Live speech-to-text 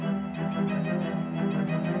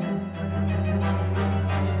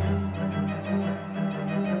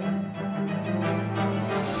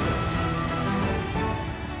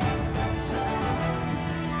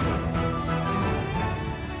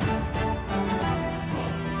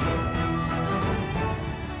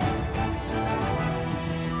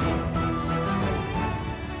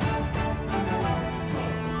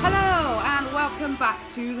welcome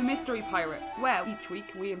back to The Mystery Pirates, where each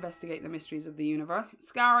week we investigate the mysteries of the universe,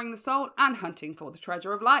 scouring the soul and hunting for the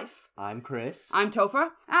treasure of life. I'm Chris. I'm Topher,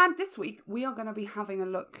 and this week we are going to be having a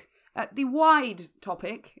look at the wide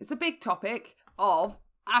topic, it's a big topic, of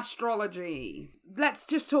astrology. Let's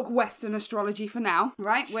just talk Western astrology for now,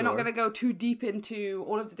 right? Sure. We're not going to go too deep into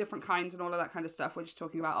all of the different kinds and all of that kind of stuff. We're just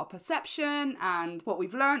talking about our perception and what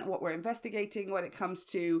we've learned, what we're investigating when it comes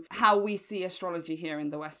to how we see astrology here in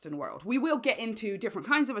the Western world. We will get into different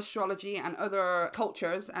kinds of astrology and other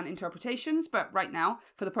cultures and interpretations, but right now,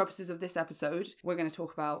 for the purposes of this episode, we're going to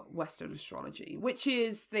talk about Western astrology, which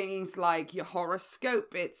is things like your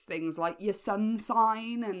horoscope, it's things like your sun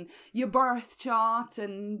sign and your birth chart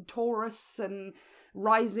and Taurus and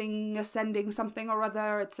rising, ascending something or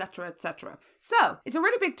other, etc., etc. So, it's a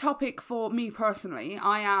really big topic for me personally.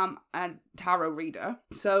 I am a tarot reader,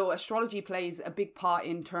 so astrology plays a big part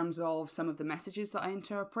in terms of some of the messages that I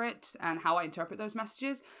interpret and how I interpret those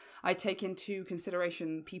messages. I take into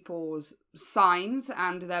consideration people's signs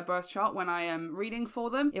and their birth chart when I am reading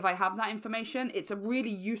for them. If I have that information, it's a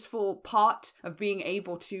really useful part of being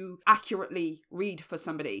able to accurately read for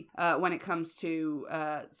somebody when it comes to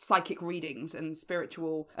psychic readings and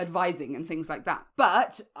spiritual advising and things like that.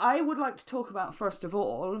 But I would like to talk about, first of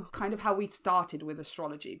all, kind of how we started with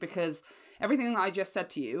astrology, because everything that I just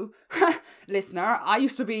said to you, listener, I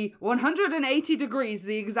used to be 180 degrees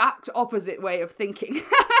the exact opposite way of thinking.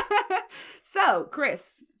 So,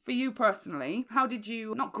 Chris, for you personally, how did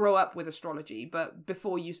you not grow up with astrology, but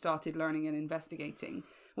before you started learning and investigating,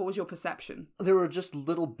 what was your perception? There were just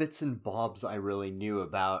little bits and bobs I really knew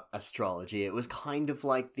about astrology. It was kind of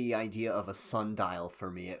like the idea of a sundial for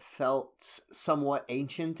me. It felt somewhat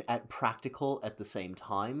ancient and practical at the same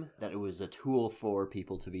time, that it was a tool for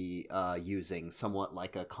people to be using, somewhat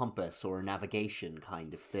like a compass or a navigation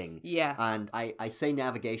kind of thing. Yeah. And I say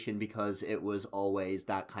navigation because it was always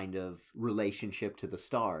that kind of relationship to the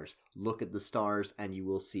stars. Look at the stars and you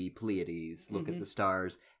will see Pleiades. Look at the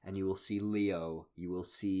stars and you will see Leo. You will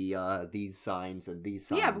see these signs and these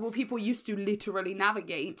signs. Yeah, but people used to literally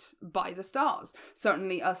navigate by the stars.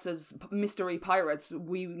 Certainly us as mystery pirates,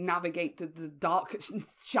 we navigate the dark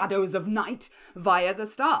shadows of night via the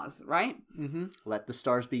stars, right? Mm-hmm. Let the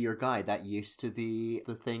stars be your guide. That used to be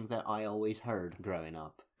the thing that I always heard growing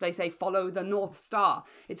up. They say follow the North Star.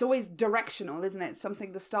 It's always directional, isn't it?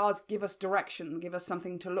 Something, the stars give us direction, give us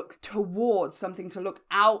something to look towards, something to look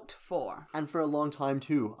out for. And for a long time,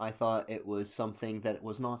 too, I thought it was something that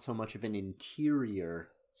was not so much of an interior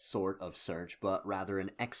sort of search, but rather an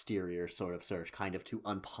exterior sort of search, kind of to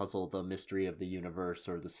unpuzzle the mystery of the universe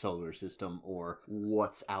or the solar system or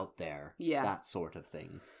what's out there. Yeah. That sort of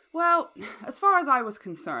thing. Well, as far as I was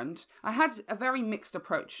concerned, I had a very mixed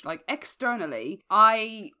approach. Like, externally,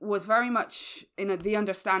 I was very much in the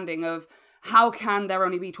understanding of how can there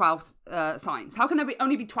only be 12 signs? How can there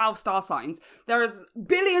only be 12 star signs? There is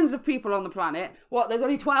billions of people on the planet. What, there's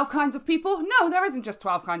only 12 kinds of people? No, there isn't just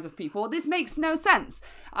 12 kinds of people. This makes no sense.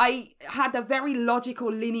 I had a very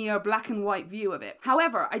logical, linear, black and white view of it.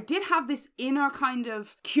 However, I did have this inner kind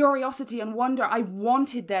of curiosity and wonder. I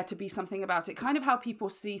wanted there to be something about it. Kind of how people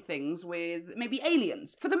see things with maybe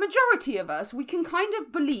aliens. For the majority of us, we can kind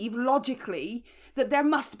of believe logically that there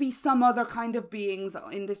must be some other kind of beings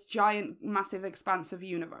in this giant, massive, expansive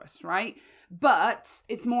universe, right? But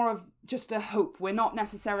it's more of just a hope. We're not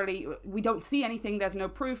necessarily, we don't see anything, there's no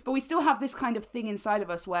proof, but we still have this kind of thing inside of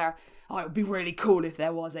us where, oh, it would be really cool if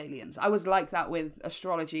there was aliens. I was like that with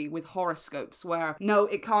astrology, with horoscopes, where, no,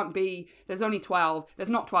 it can't be, there's only 12, there's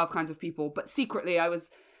not 12 kinds of people, but secretly I was,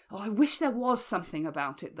 oh, I wish there was something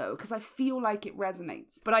about it, though, because I feel like it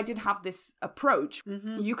resonates. But I did have this approach.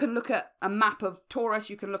 Mm-hmm. You can look at a map of Taurus,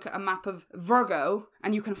 you can look at a map of Virgo,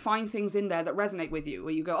 and you can find things in there that resonate with you,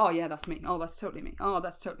 where you go, oh, yeah, that's me. Oh, that's totally me. Oh,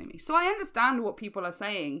 that's totally me. So I understand what people are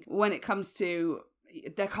saying when it comes to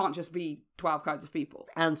there can't just be 12 kinds of people.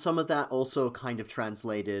 And some of that also kind of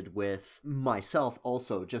translated with myself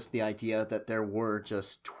also, just the idea that there were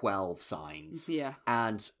just 12 signs. Yeah.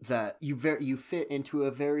 And that you fit into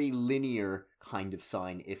a very linear kind of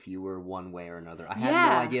sign if you were one way or another. I had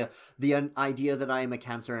no idea. The idea that I am a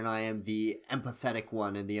Cancer and I am the empathetic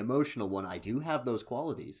one and the emotional one, I do have those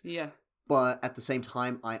qualities. Yeah. But at the same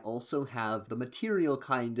time, I also have the material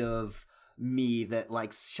kind of me that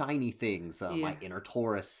likes shiny things. My inner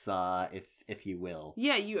Taurus, if if you will.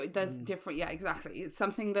 Yeah, there's different, yeah, exactly. It's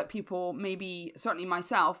something that people, maybe, certainly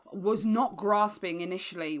myself, was not grasping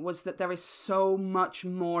initially, was that there is so much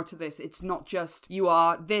more to this. It's not just you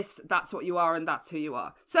are this, that's what you are, and that's who you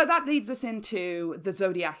are. So that leads us into the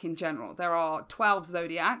zodiac in general. There are 12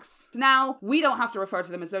 zodiacs. Now, we don't have to refer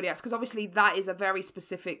to them as zodiacs, because obviously that is a very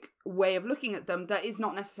specific way of looking at them that is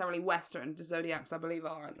not necessarily Western. The zodiacs, I believe,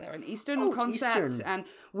 they're an Eastern concept, Eastern. and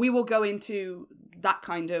we will go into that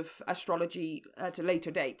kind of astrology at a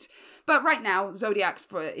later date. But right now, zodiacs,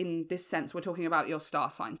 in this sense, we're talking about your star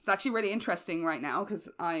signs. It's actually really interesting right now because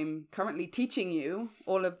I'm currently teaching you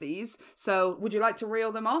all of these. So would you like to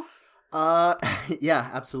reel them off? Yeah,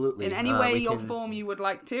 absolutely. In any way or form you would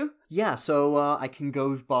like to? Yeah, so I can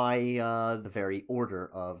go by the very order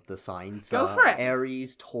of the signs. Go for it.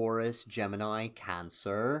 Aries, Taurus, Gemini,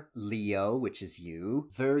 Cancer, Leo, which is you,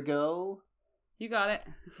 Virgo. You got it.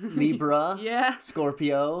 Libra. Yeah.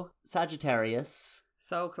 Scorpio, Sagittarius.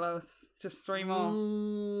 So close. Just 3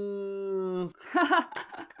 more.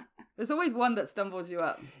 There's always one that stumbles you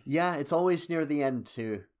up. Yeah, it's always near the end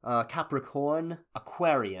too. Capricorn,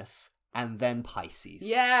 Aquarius, and then Pisces.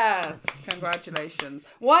 Yes! Congratulations.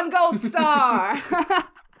 1 gold star!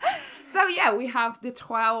 So yeah, we have the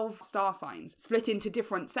 12 star signs split into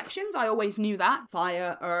different sections. I always knew that.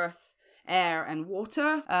 Fire, earth, air and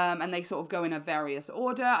water, and they sort of go in a various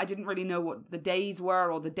order. I didn't really know what the days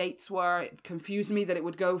were or the dates were. It confused me that it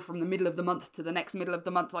would go from the middle of the month to the next middle of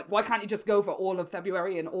the month. Like, why can't you just go for all of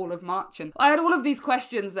February and all of March? And I had all of these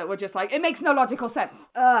questions that were just like, it makes no logical sense.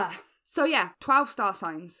 So yeah, 12 star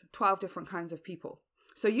signs, 12 different kinds of people.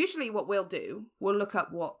 So usually what we'll do, we'll look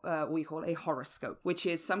up what we call a horoscope, which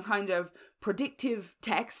is some kind of predictive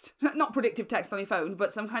text, not predictive text on your phone,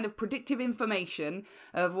 but some kind of predictive information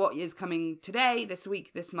of what is coming today, this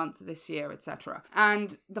week, this month, this year, etc.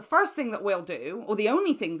 And the first thing that we'll do, or the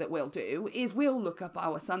only thing that we'll do, is we'll look up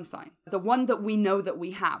our sun sign. The one that we know that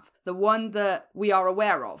we have, the one that we are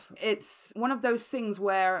aware of. It's one of those things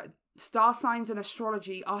where star signs and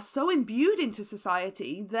astrology are so imbued into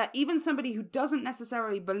society that even somebody who doesn't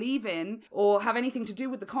necessarily believe in or have anything to do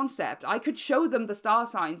with the concept, I could show them the star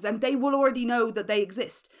signs and they will already know that they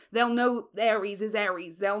exist. They'll know Aries is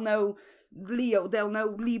Aries. They'll know Leo. They'll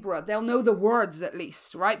know Libra. They'll know the words at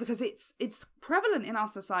least, right? Because it's prevalent in our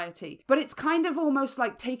society. But it's kind of almost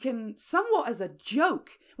like taken somewhat as a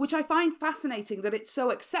joke, which I find fascinating that it's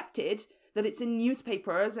so accepted, that it's in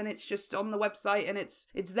newspapers and it's just on the website and it's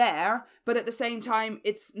there, but at the same time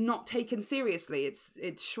it's not taken seriously.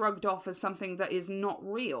 It's shrugged off as something that is not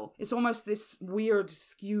real. It's almost this weird,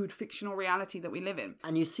 skewed fictional reality that we live in.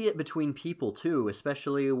 And you see it between people too,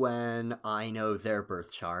 especially when I know their birth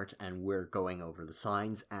chart and we're going over the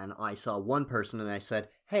signs, and I saw one person and I said,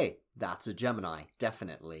 hey, that's a Gemini,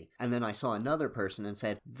 definitely. And then I saw another person and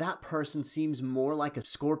said, that person seems more like a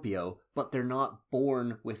Scorpio, but they're not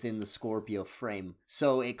born within the Scorpio frame.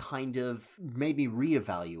 So it kind of made me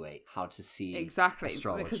reevaluate how to see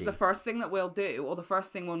astrology. Because the first thing that we'll do, or the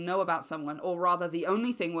first thing we'll know about someone, or rather the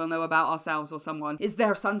only thing we'll know about ourselves or someone, is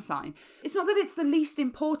their sun sign. It's not that it's the least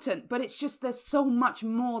important, but it's just there's so much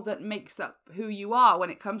more that makes up who you are when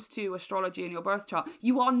it comes to astrology and your birth chart.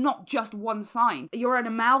 You are not just one sign. You're an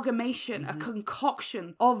amalgamation, a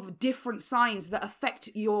concoction of different signs that affect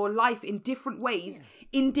your life in different ways,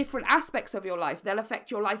 in different aspects of your life. They'll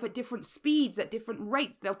affect your life at different speeds, at different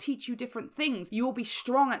rates. They'll teach you different things. You will be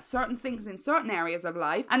strong at certain things in certain areas of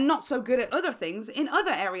life and not so good at other things in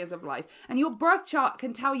other areas of life. And your birth chart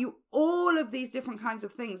can tell you all of these different kinds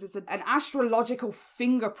of things. It's an astrological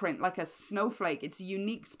fingerprint, like a snowflake. It's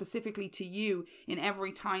unique specifically to you in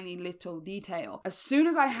every tiny little detail. As soon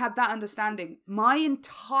as I had that understanding, my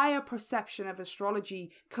entire perception of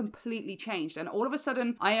astrology completely changed. And all of a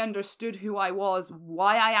sudden, I understood who I was,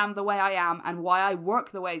 why I am the way I am, and why I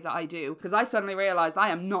work the way that I do. Because I suddenly realized I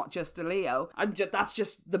am not just a Leo. That's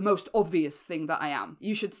just the most obvious thing that I am.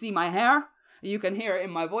 You should see my hair. You can hear it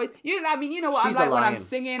in my voice. You know what She's I'm like when lion. I'm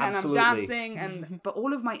singing Absolutely. and I'm dancing, but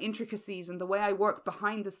all of my intricacies and the way I work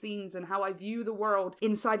behind the scenes and how I view the world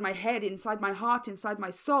inside my head, inside my heart, inside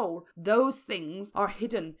my soul, those things are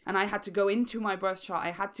hidden. And I had to go into my birth chart.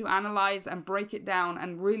 I had to analyze and break it down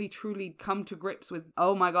and really truly come to grips with,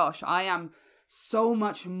 oh my gosh, I am so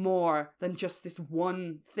much more than just this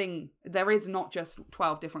one thing. There is not just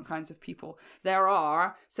 12 different kinds of people. There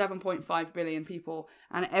are 7.5 billion people,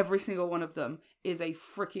 and every single one of them is a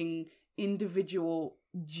freaking individual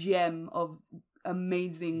gem of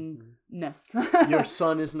amazing Your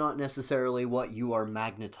sun is not necessarily what you are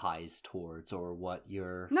magnetized towards or what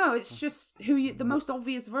you're... No, it's just the most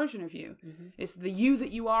obvious version of you. Mm-hmm. It's the you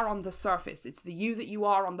that you are on the surface. It's the you that you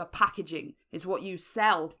are on the packaging. It's what you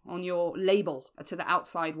sell on your label to the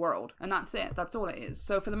outside world. And that's it. That's all it is.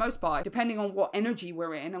 So for the most part, depending on what energy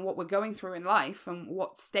we're in and what we're going through in life and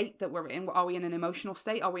what state that we're in, are we in an emotional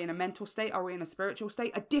state? Are we in a mental state? Are we in a spiritual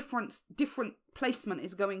state? A different placement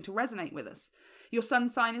is going to resonate with us. Your sun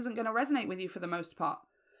sign isn't going to resonate with you for the most part.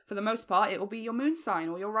 For the most part, it will be your moon sign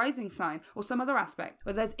or your rising sign or some other aspect.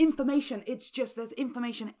 But there's information. There's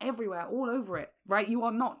information everywhere, all over it, right? You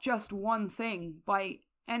are not just one thing by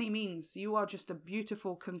any means. You are just a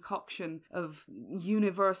beautiful concoction of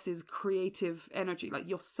universe's creative energy. Like,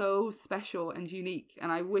 you're so special and unique.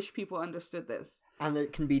 And I wish people understood this. And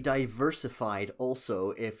it can be diversified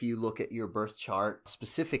also if you look at your birth chart.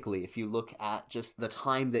 Specifically, if you look at just the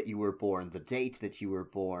time that you were born, the date that you were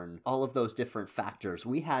born, all of those different factors.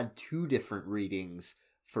 We had 2 different readings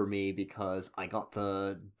for me because I got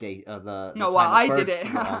the date of the no, well, I did it.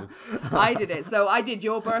 I did it. So I did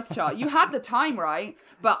your birth chart. You had the time right,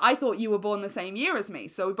 but I thought you were born the same year as me.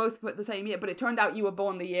 So we both put the same year, but it turned out you were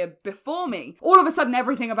born the year before me. All of a sudden,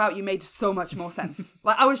 everything about you made so much more sense.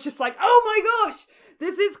 Like, I was just like, oh my gosh,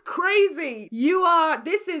 this is crazy.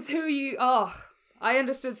 This is who you are. I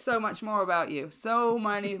understood so much more about you. So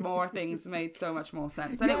many more things made so much more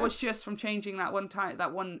sense. And it was just from changing that one time,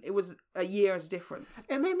 it was a year's difference.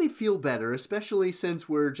 It made me feel better, especially since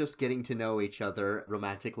we're just getting to know each other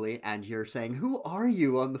romantically, and you're saying, who are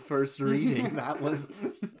you on the first reading? That was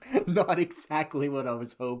not exactly what I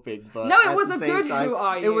was hoping, but no, it was a good time, who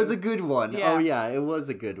are you? It was a good one. Yeah. Oh yeah, it was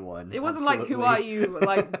a good one. It wasn't like, who are you?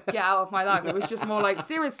 Like, get out of my life. It was just more like,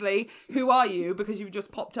 seriously, who are you? Because you've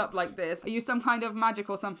just popped up like this. Are you some kind of magic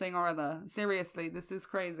or something or other? Seriously, this is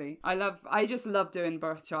crazy. I just love doing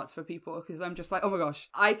birth charts for people because I'm just like, oh my gosh,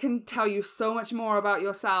 I can tell you so much more about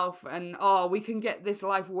yourself, and we can get this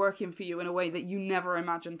life working for you in a way that you never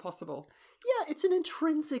imagined possible. Yeah, it's an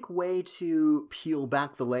intrinsic way to peel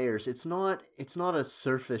back the layers. It's not a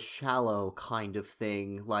surface shallow kind of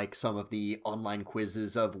thing like some of the online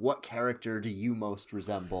quizzes of what character do you most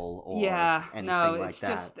resemble or anything like it's that.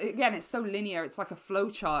 Just, again, it's so linear. It's like a flow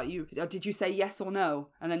chart. Did you say yes or no?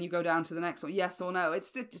 And then you go down to the next one, yes or no. It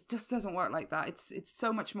just doesn't work like that. It's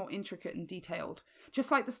so much more intricate and detailed. Just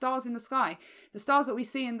like the stars in the sky. The stars that we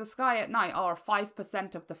see in the sky at night are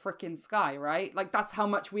 5% of the frickin' sky, right? Like, that's how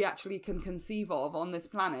much we actually can conceive of on this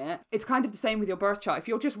planet. It's kind of the same with your birth chart. If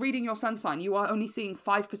you're just reading your sun sign, you are only seeing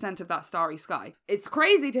 5% of that starry sky. It's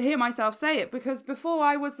crazy to hear myself say it, because before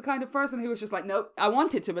I was the kind of person who was just like, nope, I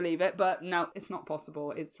wanted to believe it, but no, it's not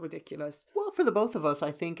possible. It's ridiculous. Well, for the both of us,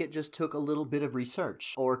 I think it just took a little bit of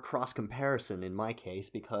research or cross-comparison in my case,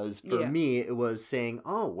 because for me, it was saying,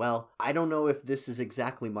 oh, well, I don't know if this is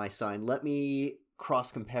exactly my sign. Let me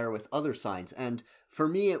cross-compare with other signs. And for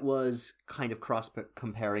me, it was kind of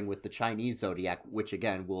cross-comparing with the Chinese zodiac, which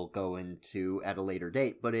again, we'll go into at a later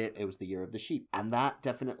date, but it was the year of the sheep. And that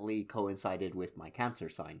definitely coincided with my Cancer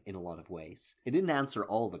sign in a lot of ways. It didn't answer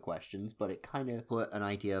all the questions, but it kind of put an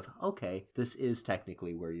idea of, okay, this is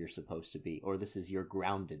technically where you're supposed to be, or this is your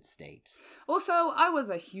grounded state. Also, I was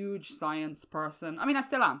a huge science person. I mean, I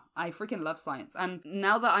still am. I freaking love science. And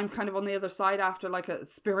now that I'm kind of on the other side after like a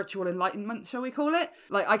spiritual enlightenment, shall we call it?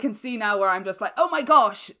 Like, I can see now where I'm just like, oh my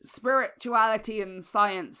gosh, spirituality and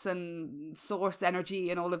science and source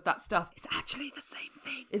energy and all of that stuff is actually the same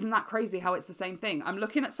thing. Isn't that crazy how it's the same thing? I'm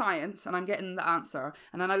looking at science and I'm getting the answer,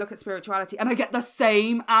 and then I look at spirituality and I get the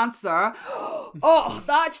same answer. Oh,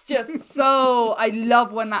 that's just so... I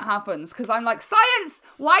love when that happens, because I'm like, science,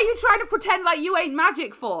 why are you trying to pretend like you ain't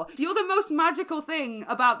magic for? You're the most magical thing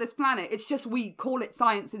about this planet. It's just we call it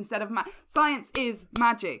science instead of science is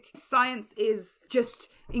magic. Science is just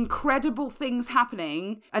incredible things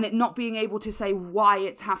happening and it not being able to say why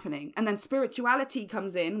it's happening. And then spirituality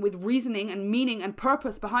comes in with reasoning and meaning and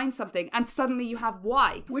purpose behind something, and suddenly you have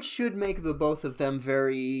why. Which should make the both of them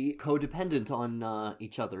very codependent on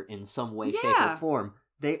each other in some way, shape, or form.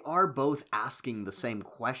 They are both asking the same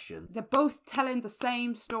question. They're both telling the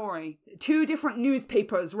same story. 2 different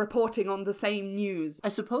newspapers reporting on the same news. I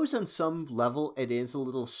suppose on some level it is a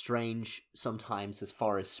little strange sometimes as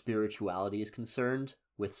far as spirituality is concerned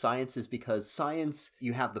with science, is because science,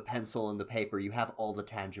 you have the pencil and the paper, you have all the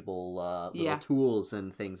tangible little tools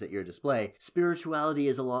and things at your display. Spirituality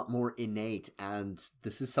is a lot more innate, and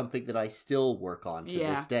this is something that I still work on to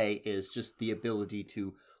this day, is just the ability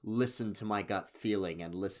to listen to my gut feeling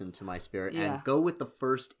and listen to my spirit and go with the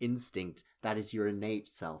first instinct that is your innate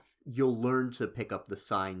self. you'll learn to pick up the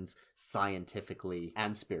signs scientifically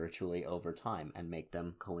and spiritually over time and make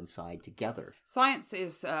them coincide together. Science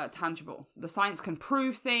is tangible. The science can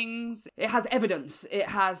prove things. It has evidence. It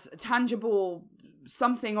has tangible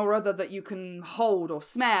something or other that you can hold or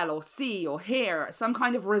smell or see or hear, some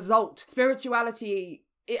kind of result. Spirituality,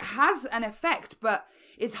 it has an effect, but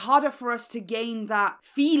it's harder for us to gain that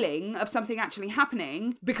feeling of something actually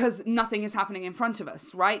happening because nothing is happening in front of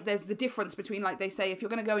us, right? There's the difference between, like they say, if you're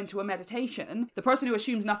going to go into a meditation, the person who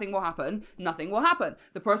assumes nothing will happen, nothing will happen.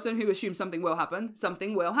 The person who assumes something will happen,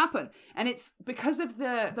 something will happen. And it's because of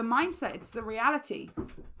the mindset, it's the reality.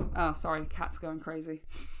 Oh, sorry, cat's going crazy.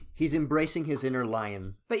 He's embracing his inner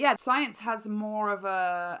lion. But yeah, science has more of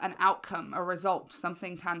an outcome, a result,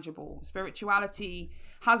 something tangible. Spirituality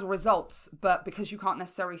has results, but because you can't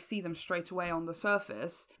necessarily see them straight away on the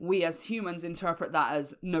surface, we as humans interpret that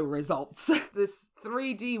as no results. This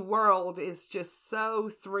 3D world is just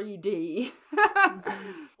so 3D.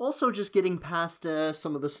 Also, just getting past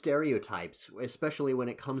some of the stereotypes, especially when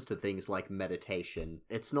it comes to things like meditation.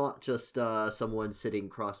 It's not just someone sitting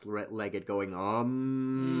cross-legged going,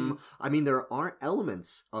 I mean, there are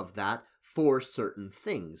elements of that for certain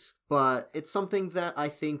things, but it's something that I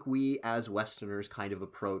think we as Westerners kind of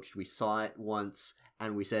approached. We saw it once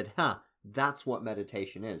and we said, that's what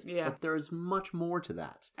meditation is. Yeah. But there's much more to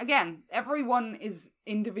that. Again, everyone is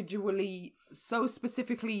individually so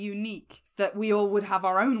specifically unique that we all would have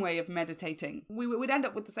our own way of meditating. We would end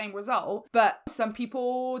up with the same result, but some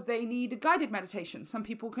people, they need a guided meditation. Some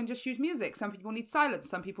people can just use music. Some people need silence.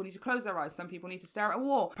 Some people need to close their eyes. Some people need to stare at a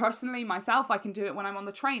wall. Personally, myself, I can do it when I'm on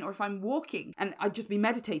the train or if I'm walking, and I'd just be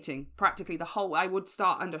meditating practically the whole. I would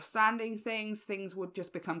start understanding things. Things would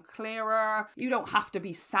just become clearer. You don't have to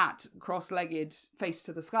be sat cross-legged, face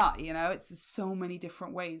to the sky, you know? It's so many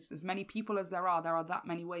different ways. As many people as there are that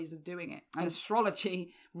many ways of doing it. And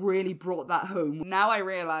astrology really brought that home. Now I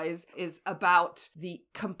realize is about the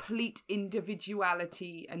complete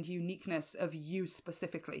individuality and uniqueness of you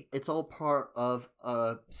specifically. It's all part of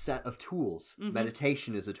a set of tools. Mm-hmm.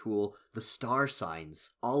 Meditation is a tool. The star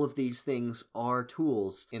signs, all of these things are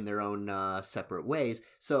tools in their own separate ways.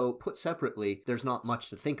 So put separately, there's not much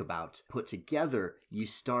to think about. Put together, you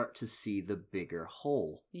start to see the bigger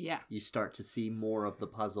whole. Yeah. You start to see more of the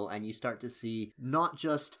puzzle, and you start to see not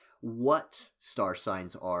just what star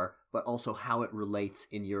signs are, but also how it relates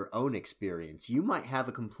in your own experience. You might have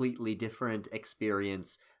a completely different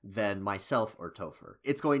experience than myself or Topher.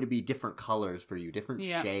 It's going to be different colors for you, different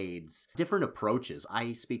shades, different approaches.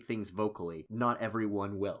 I speak things vocally. Not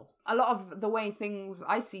everyone will. A lot of the way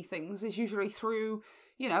I see things is usually through,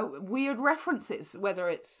 weird references, whether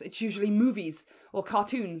it's usually movies or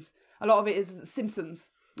cartoons. A lot of it is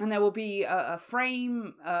Simpsons. And there will be a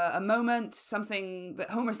frame, a moment, something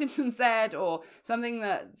that Homer Simpson said, or something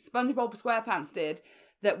that SpongeBob SquarePants did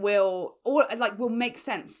that will make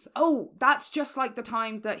sense. Oh, that's just like the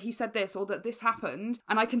time that he said this or that this happened.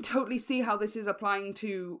 And I can totally see how this is applying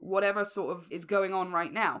to whatever sort of is going on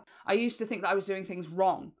right now. I used to think that I was doing things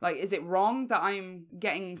wrong. Like, is it wrong that I'm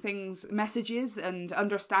getting messages and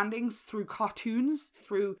understandings through cartoons,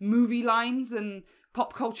 through movie lines and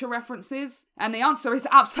pop culture references? And the answer is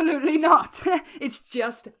absolutely not. It's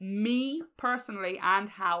just me personally and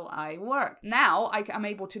how I work. Now I am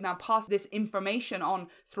able to pass this information on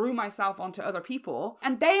through myself onto other people,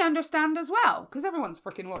 and they understand as well, because everyone's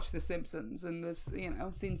freaking watched The Simpsons and this,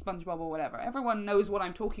 seen SpongeBob or whatever. Everyone knows what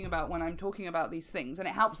I'm talking about when I'm talking about these things, and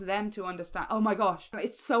it helps them to understand. Oh my gosh,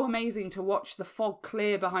 it's so amazing to watch the fog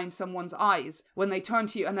clear behind someone's eyes when they turn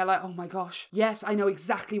to you and they're like, oh my gosh, yes, I know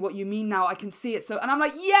exactly what you mean now. I can see it. And I'm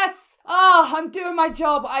like, yes! Oh, I'm doing my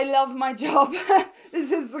job. I love my job.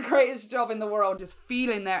 This is the greatest job in the world. Just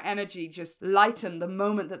feeling their energy just lighten the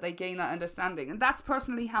moment that they gain that understanding. And that's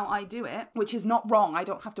personally how I do it, which is not wrong. I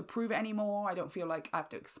don't have to prove it anymore. I don't feel like I have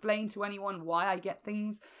to explain to anyone why I get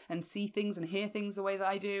things and see things and hear things the way that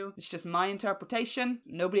I do. It's just my interpretation.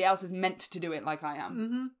 Nobody else is meant to do it like I am.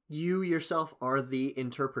 Mm-hmm. You yourself are the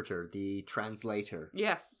interpreter, the translator.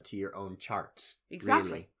 Yes. To your own charts.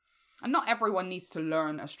 Exactly. Really. And not everyone needs to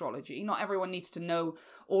learn astrology. Not everyone needs to know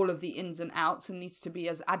all of the ins and outs and needs to be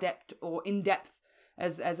as adept or in-depth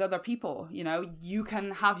as other people. You can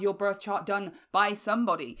have your birth chart done by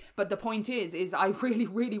somebody. But the point is I really,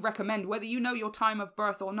 really recommend, whether you know your time of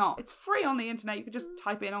birth or not, it's free on the internet. You can just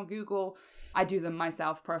type in on Google. I do them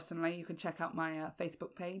myself personally. You can check out my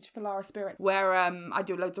Facebook page, Valara Spirit, where I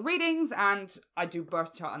do loads of readings and I do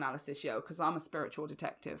birth chart analysis, because I'm a spiritual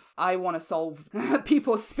detective. I want to solve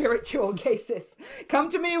people's spiritual cases. Come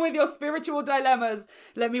to me with your spiritual dilemmas.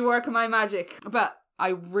 Let me work my magic. But I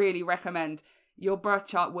really recommend Your birth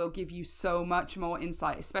chart will give you so much more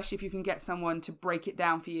insight, especially if you can get someone to break it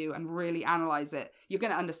down for you and really analyze it. You're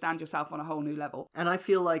going to understand yourself on a whole new level. And I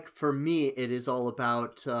feel like for me, it is all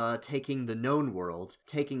about taking the known world,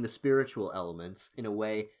 taking the spiritual elements in a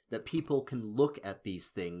way that people can look at these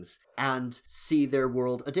things and see their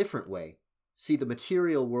world a different way. See the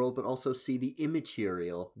material world, but also see the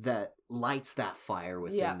immaterial that lights that fire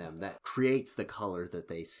within them, that creates the color that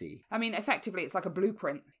they see. I mean, effectively, it's like a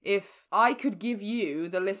blueprint. If I could give you,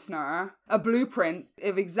 the listener, a blueprint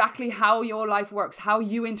of exactly how your life works, how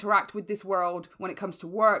you interact with this world when it comes to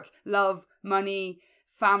work, love, money,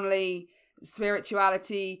 family,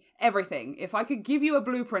 spirituality, everything. If I could give you a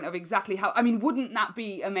blueprint of exactly how, I mean, wouldn't that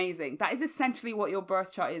be amazing? That is essentially what your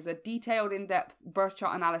birth chart is. A detailed, in-depth birth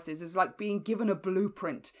chart analysis is like being given a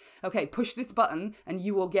blueprint. Okay, push this button and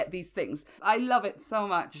you will get these things. I love it so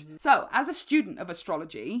much. Mm-hmm. So, as a student of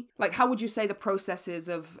astrology, like, how would you say the processes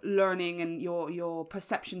of learning and your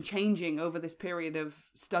perception changing over this period of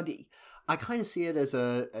study? I kind of see it as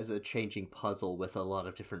a changing puzzle with a lot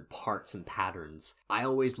of different parts and patterns. I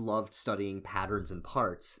always loved studying patterns and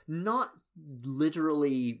parts, not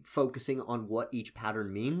literally focusing on what each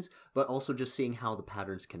pattern means, but also just seeing how the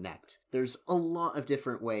patterns connect. There's a lot of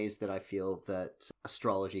different ways that I feel that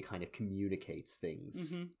astrology kind of communicates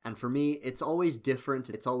things. Mm-hmm. And for me, it's always different.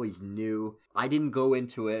 It's always new. I didn't go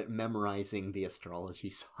into it memorizing the astrology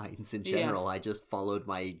signs in general. I just followed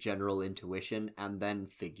my general intuition and then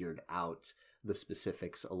figured out the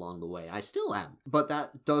specifics along the way. I still am. But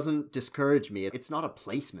that doesn't discourage me. It's not a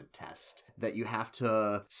placement test that you have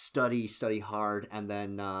to study hard and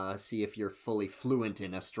then see if you're fully fluent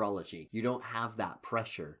in astrology. You don't have that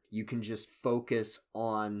pressure. You can just focus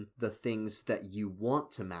on the things that you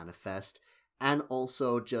want to manifest and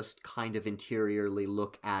also just kind of interiorly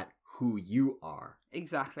look at who you are.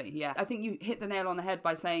 Exactly, yeah. I think you hit the nail on the head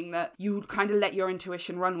by saying that you kind of let your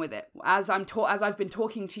intuition run with it. As I've been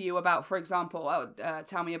talking to you about, for example,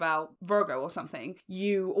 tell me about Virgo or something,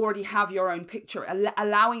 you already have your own picture,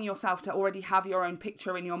 allowing yourself to already have your own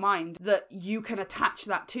picture in your mind that you can attach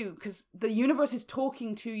that to, because the universe is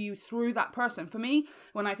talking to you through that person. For me,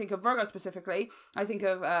 when I think of Virgo specifically, I think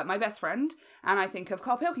of my best friend and I think of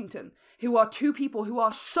Carl Pilkington, who are two people who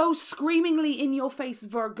are so screamingly in your face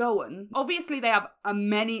Virgoan. Obviously, they have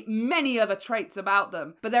many other traits about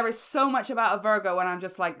them, but there is so much about a Virgo and I'm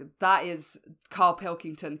just like, that is Carl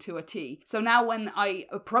Pilkington to a T. So now when I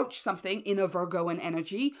approach something in a Virgoan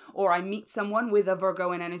energy, or I meet someone with a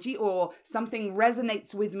Virgoan energy, or something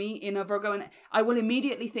resonates with me in a Virgoan, I will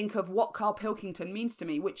immediately think of what Carl Pilkington means to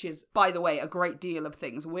me, which is, by the way, a great deal of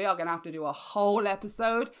things. We are going to have to do a whole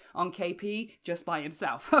episode on KP just by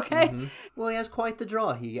himself, okay? Mm-hmm. Well, he has quite the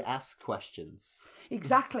draw. He asks questions.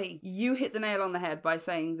 Exactly. You hit the nail on the head by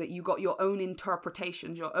saying that you got your own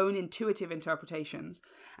interpretations, your own intuitive interpretations,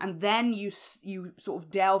 and then you sort of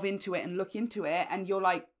delve into it and look into it, and you're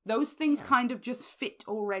like, those things kind of just fit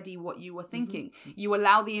already what you were thinking. Mm-hmm. You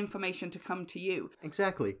allow the information to come to you.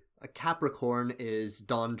 Exactly. A Capricorn is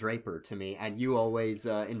Don Draper to me, and you always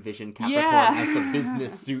envision Capricorn as the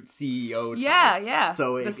business suit CEO type. Yeah.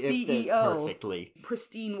 So the it CEO. fit perfectly.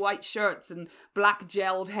 Pristine white shirts and black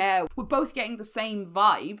gelled hair. We're both getting the same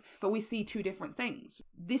vibe, but we see two different things.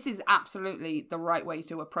 This is absolutely the right way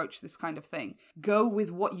to approach this kind of thing. Go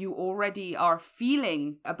with what you already are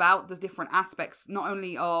feeling about the different aspects, not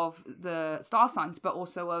only of the star signs, but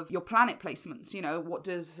also of your planet placements. You know, what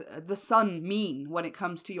does the sun mean when it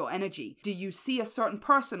comes to your energy? Do you see a certain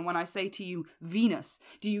person when I say to you Venus?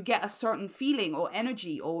 Do you get a certain feeling or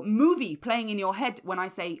energy or movie playing in your head when I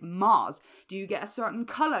say Mars? Do you get a certain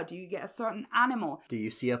color? Do you get a certain animal? Do you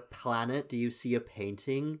see a planet? Do you see a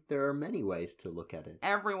painting? There are many ways to look at it.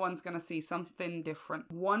 Everyone's going to see something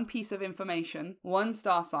different. One piece of information, one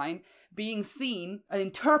star sign, being seen and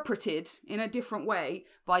interpreted in a different way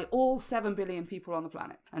by all 7 billion people on the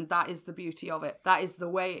planet. And that is the beauty of it. That is the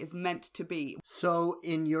way it is meant to be. So,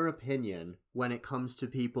 in your opinion, when it comes to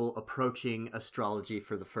people approaching astrology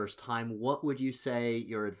for the first time, what would you say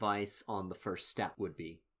your advice on the first step would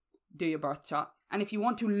be? Do your birth chart. And if you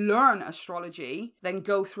want to learn astrology, then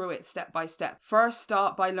go through it step by step. First,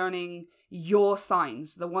 start by learning your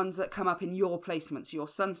signs, the ones that come up in your placements, your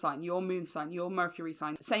sun sign, your moon sign, your Mercury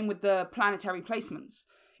sign. Same with the planetary placements.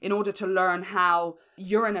 in order to learn how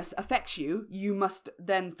Uranus affects you, you must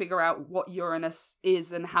then figure out what Uranus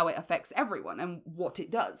is and how it affects everyone and what it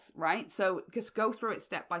does, right? So just go through it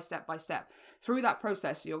step by step by step. Through that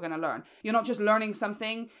process, you're going to learn. You're not just learning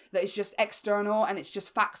something that is just external and it's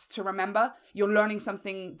just facts to remember. You're learning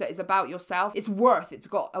something that is about yourself. It's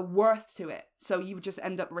got a worth to it. So you just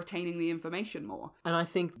end up retaining the information more. And I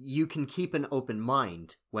think you can keep an open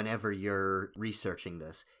mind whenever you're researching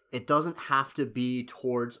this. It doesn't have to be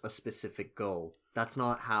towards a specific goal. That's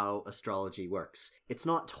not how astrology works. It's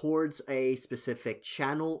not towards a specific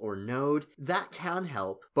channel or node. That can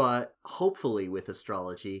help, but hopefully with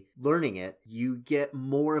astrology, learning it, you get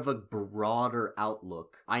more of a broader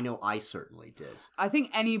outlook. I know I certainly did. I think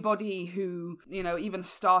anybody who, even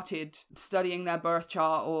started studying their birth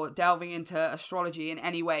chart or delving into astrology in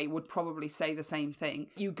any way would probably say the same thing.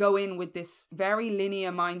 You go in with this very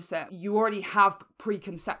linear mindset. You already have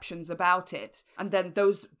preconceptions about it, and then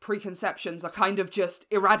those preconceptions are kind of just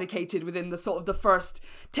eradicated within the sort of the first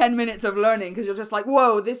 10 minutes of learning, because you're just like,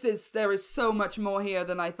 whoa, there is so much more here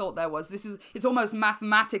than I thought there was. It's almost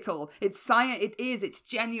mathematical. It's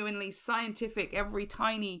genuinely scientific. Every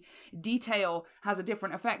tiny detail has a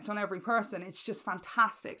different effect on every person. It's just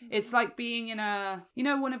fantastic. It's like being in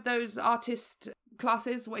one of those artist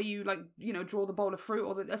classes where you draw the bowl of fruit,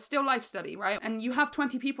 or a still life study, right? And you have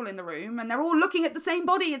 20 people in the room and they're all looking at the same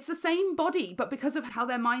body. It's the same body, but because of how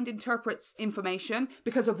their mind interprets information,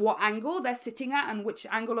 because of what angle they're sitting at and which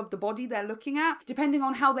angle of the body they're looking at, depending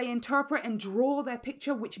on how they interpret and draw their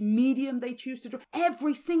picture, which medium they choose to draw,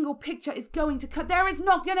 every single picture is going to cut. There is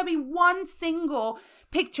not going to be one single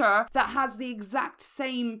picture that has the exact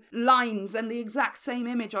same lines and the exact same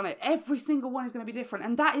image on it. Every single one is going to be different.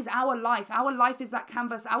 And that is our life. Our life is that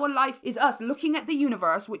canvas. Our life is us looking at the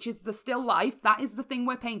universe, which is the still life. That is the thing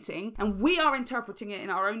we're painting. And we are interpreting it in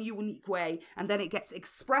our own unique way. And then it gets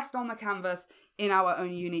expressed on the canvas in our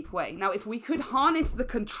own unique way. Now, if we could harness the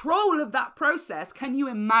control of that process, can you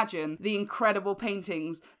imagine the incredible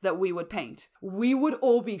paintings that we would paint? We would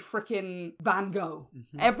all be freaking Van Gogh.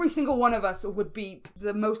 Mm-hmm. Every single one of us would be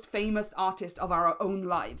the most famous artist of our own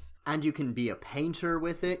lives. And you can be a painter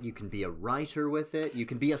with it, you can be a writer with it, you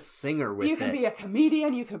can be a singer with it. You can be a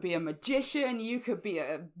comedian, you could be a magician, you could be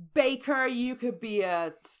a baker, you could be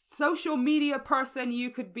a social media person, you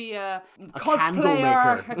could be a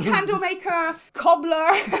cosplayer, a candle maker,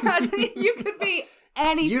 cobbler. You could be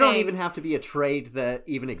anything. You don't even have to be a trade that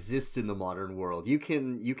even exists in the modern world. You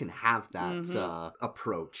can have that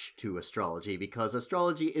approach to astrology, because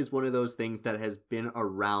astrology is one of those things that has been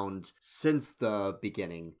around since the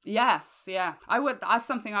beginning. Yes, yeah. That's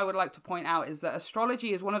something I would like to point out, is that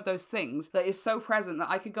astrology is one of those things that is so present that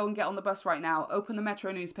I could go and get on the bus right now, open the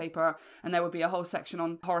Metro newspaper, and there would be a whole section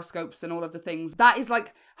on horoscopes and all of the things. That is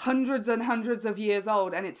like hundreds and hundreds of years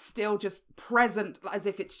old, and it's still just present as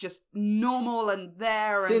if it's just normal and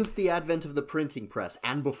there. Since the advent of the printing press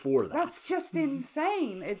and before that. That's just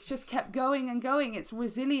insane. It's just kept going and going. It's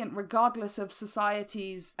resilient regardless of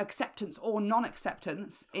society's acceptance or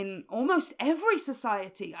non-acceptance in almost every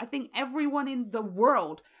society. I think everyone in the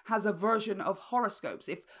world has a version of horoscopes.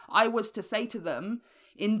 If I was to say to them,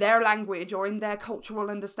 in their language or in their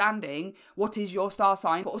cultural understanding, what is your star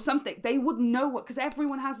sign or something, they would know what, because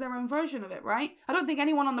everyone has their own version of it, right? I don't think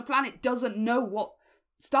anyone on the planet doesn't know what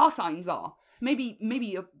star signs are. Maybe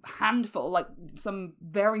a handful, like some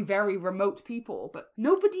very, very remote people, but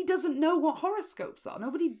nobody doesn't know what horoscopes are.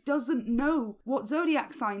 Nobody doesn't know what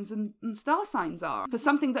zodiac signs and star signs are. For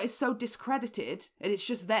something that is so discredited, and it's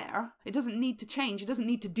just there, it doesn't need to change. It doesn't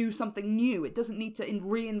need to do something new. It doesn't need to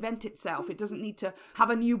reinvent itself. It doesn't need to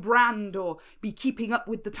have a new brand or be keeping up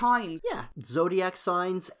with the times. Yeah, zodiac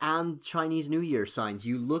signs and Chinese New Year signs.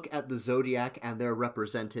 You look at the zodiac and they're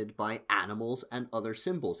represented by animals and other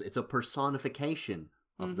symbols. It's a personification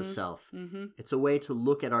of the self. Mm-hmm. It's a way to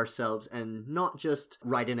look at ourselves and not just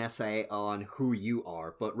write an essay on who you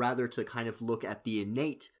are, but rather to kind of look at the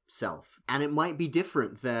innate self. And it might be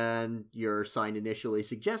different than your sign initially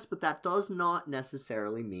suggests, but that does not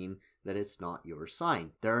necessarily mean that it's not your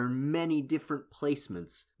sign. There are many different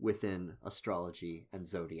placements within astrology and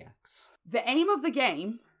zodiacs. The aim of the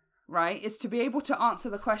game, right, is to be able to answer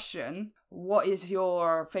the question, what is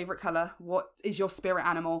your favorite color? What is your spirit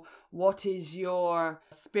animal? What is your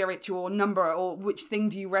spiritual number? Or which thing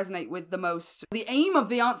do you resonate with the most? The aim of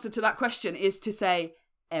the answer to that question is to say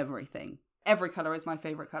everything. Every colour is my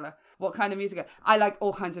favourite colour. What kind of music? I like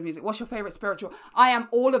all kinds of music. What's your favourite spiritual? I am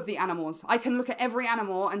all of the animals. I can look at every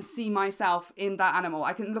animal and see myself in that animal.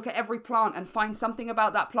 I can look at every plant and find something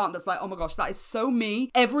about that plant that's like, oh my gosh, that is so me.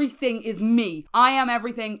 Everything is me. I am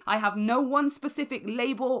everything. I have no one specific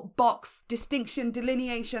label, box, distinction,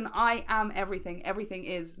 delineation. I am everything. Everything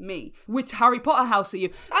is me. Which Harry Potter house are you?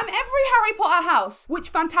 I'm every Harry Potter house. Which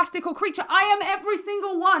fantastical creature? I am every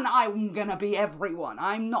single one. I'm gonna be everyone.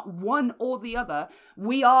 I'm not one or the other.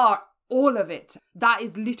 We are all of it. That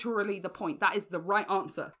is literally the point. That is the right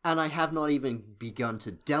answer. And I have not even begun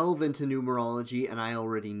to delve into numerology, and I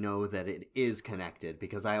already know that it is connected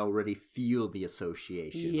because I already feel the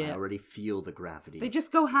association. Yeah. I already feel the gravity. They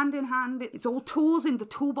just go hand in hand. It's all tools in the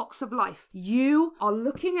toolbox of life. You are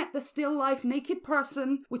looking at the still life naked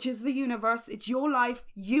person, which is the universe. It's your life.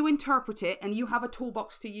 You interpret it, and you have a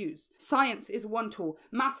toolbox to use. Science is one tool.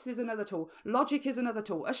 Maths is another tool. Logic is another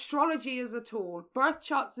tool. Astrology is a tool. Birth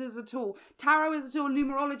charts is a tool. Tarot is a tool,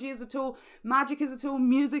 numerology is a tool, magic is a tool,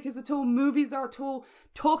 music is a tool, movies are a tool,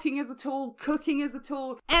 talking is a tool, cooking is a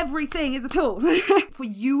tool, everything is a tool for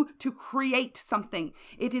you to create something.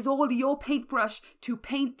 It is all your paintbrush to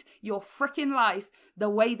paint your freaking life the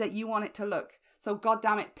way that you want it to look. So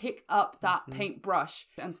goddammit, pick up that paintbrush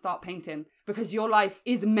and start painting, because your life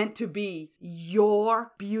is meant to be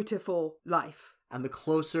your beautiful life. And the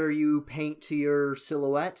closer you paint to your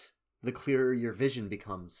silhouette, the clearer your vision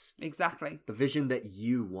becomes. Exactly. The vision that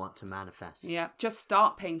you want to manifest. Yeah, just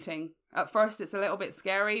start painting. At first, it's a little bit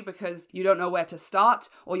scary because you don't know where to start,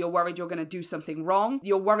 or you're worried you're going to do something wrong.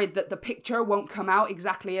 You're worried that the picture won't come out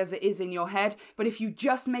exactly as it is in your head. But if you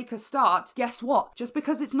just make a start, guess what? Just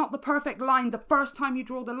because it's not the perfect line the first time you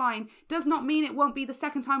draw the line does not mean it won't be the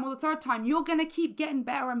second time or the third time. You're going to keep getting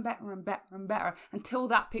better and better and better and better until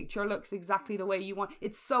that picture looks exactly the way you want.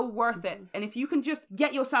 It's so worth it. And if you can just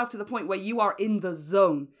get yourself to the point where you are in the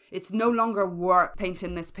zone, it's no longer work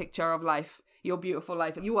painting this picture of life. Your beautiful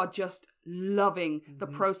life. You are just loving the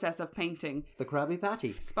process of painting. The Krabby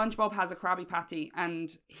Patty. SpongeBob has a Krabby Patty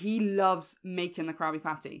and he loves making the Krabby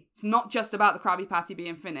Patty. It's not just about the Krabby Patty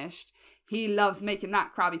being finished. He loves making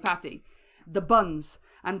that Krabby Patty. The buns,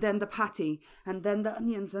 and then the patty, and then the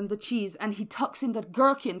onions and the cheese, and he tucks in the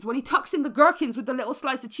gherkins. When he tucks in the gherkins with the little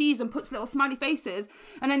slice of cheese and puts little smiley faces,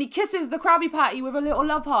 and then he kisses the Krabby Patty with a little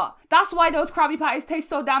love heart. That's why those Krabby Patties taste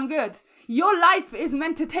so damn good. Your life is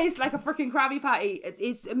meant to taste like a freaking Krabby Patty.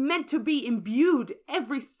 It's meant to be imbued.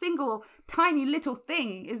 Every single tiny little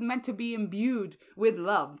thing is meant to be imbued with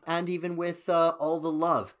love. And even with all the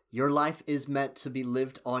love, your life is meant to be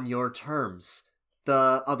lived on your terms.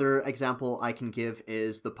 The other example I can give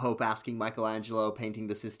is the Pope asking Michelangelo painting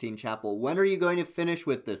the Sistine Chapel, when are you going to finish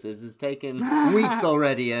with this? This has taken weeks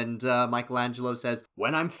already. And Michelangelo says,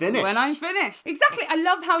 when I'm finished. When I'm finished. Exactly. I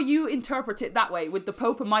love how you interpret it that way with the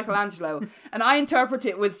Pope and Michelangelo. And I interpret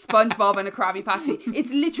it with SpongeBob and a Krabby Patty.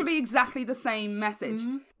 It's literally exactly the same message.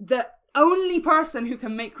 The only person who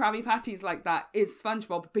can make Krabby Patties like that is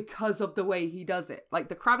SpongeBob because of the way he does it. Like,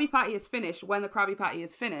 the Krabby Patty is finished when the Krabby Patty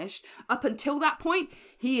is finished. Up until that point,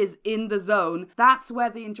 he is in the zone. That's where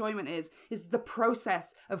the enjoyment is the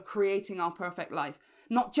process of creating our perfect life.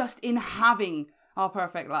 Not just in having our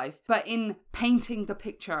perfect life, but in painting the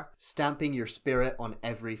picture. Stamping your spirit on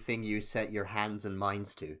everything you set your hands and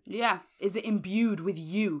minds to. Yeah. Is it imbued with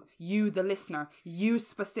you, the listener, you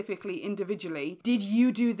specifically, individually? Did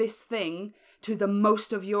you do this thing to the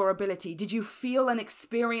most of your ability? Did you feel and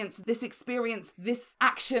experience, this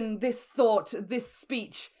action, this thought, this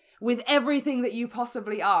speech with everything that you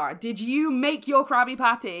possibly are? Did you make your Krabby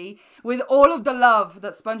Patty with all of the love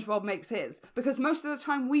that SpongeBob makes his? Because most of the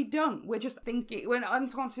time we don't. We're just thinking, we're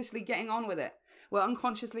unconsciously getting on with it. We're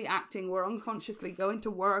unconsciously acting. We're unconsciously going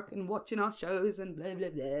to work and watching our shows and blah, blah,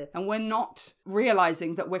 blah. And we're not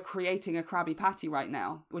realizing that we're creating a Krabby Patty right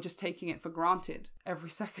now. We're just taking it for granted.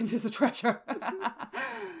 Every second is a treasure.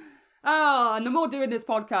 Oh, and the more doing this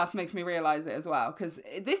podcast makes me realize it as well, because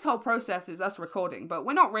this whole process is us recording, but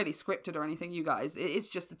we're not really scripted or anything, you guys. It is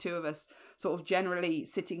just the two of us sort of generally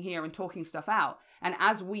sitting here and talking stuff out. And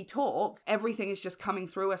as we talk, everything is just coming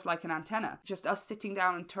through us like an antenna. Just us sitting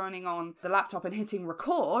down and turning on the laptop and hitting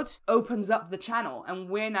record opens up the channel, and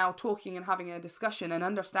we're now talking and having a discussion and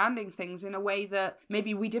understanding things in a way that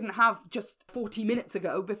maybe we didn't have just 40 minutes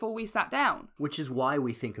ago before we sat down. Which is why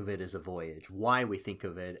we think of it as a voyage, why we think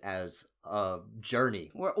of it as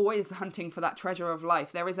journey. We're always hunting for that treasure of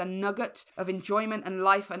life. There is a nugget of enjoyment and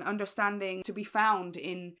life and understanding to be found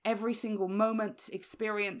in every single moment,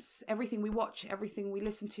 experience, everything we watch, everything we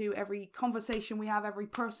listen to, every conversation we have, every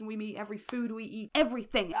person we meet, every food we eat,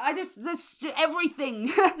 everything.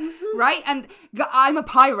 Everything, right? And I'm a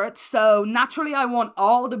pirate, so naturally I want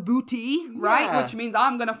all the booty, right? Yeah. Which means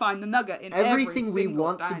I'm going to find the nugget in Everything we single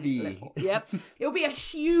want to tiny be. little- Yep. It'll be a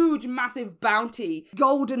huge, massive bounty.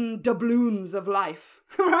 Golden doubloons of life,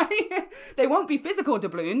 right? They won't be physical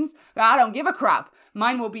doubloons. I don't give a crap.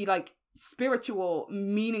 Mine will be like spiritual,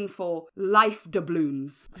 meaningful life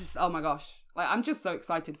doubloons. Oh my gosh. Like, I'm just so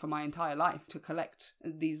excited for my entire life to collect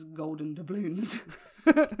these golden doubloons.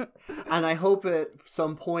 And I hope at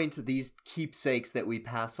some point these keepsakes that we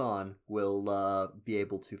pass on will be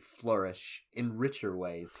able to flourish in richer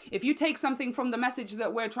ways. If you take something from the message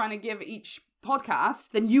that we're trying to give each podcast,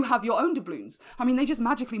 then you have your own doubloons. I mean, they just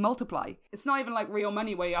magically multiply. It's not even like real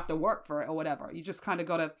money where you have to work for it or whatever. You just kind of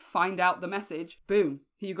got to find out the message. Boom.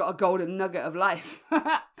 You got a golden nugget of life.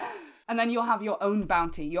 And then you'll have your own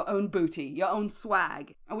bounty, your own booty, your own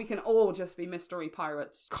swag. And we can all just be mystery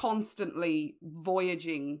pirates, constantly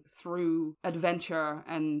voyaging through adventure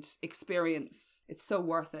and experience. It's so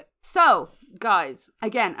worth it. So, guys,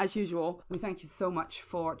 again, as usual, we thank you so much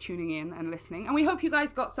for tuning in and listening. And we hope you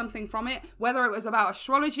guys got something from it, whether it was about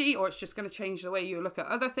astrology or it's just going to change the way you look at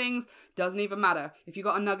other things. Doesn't even matter. If you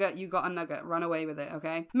got a nugget, you got a nugget. Run away with it,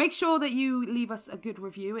 okay? Make sure that you leave us a good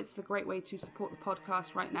review. It's a great way to support the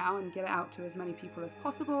podcast right now and get it out to as many people as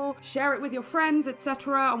possible. Share it with your friends,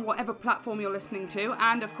 etc., on whatever platform you're listening to.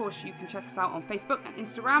 And of course, you can check us out on Facebook and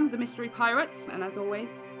Instagram, The Mystery Pirates. And as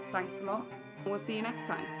always, thanks a lot. We'll see you next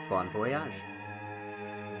time. Bon voyage.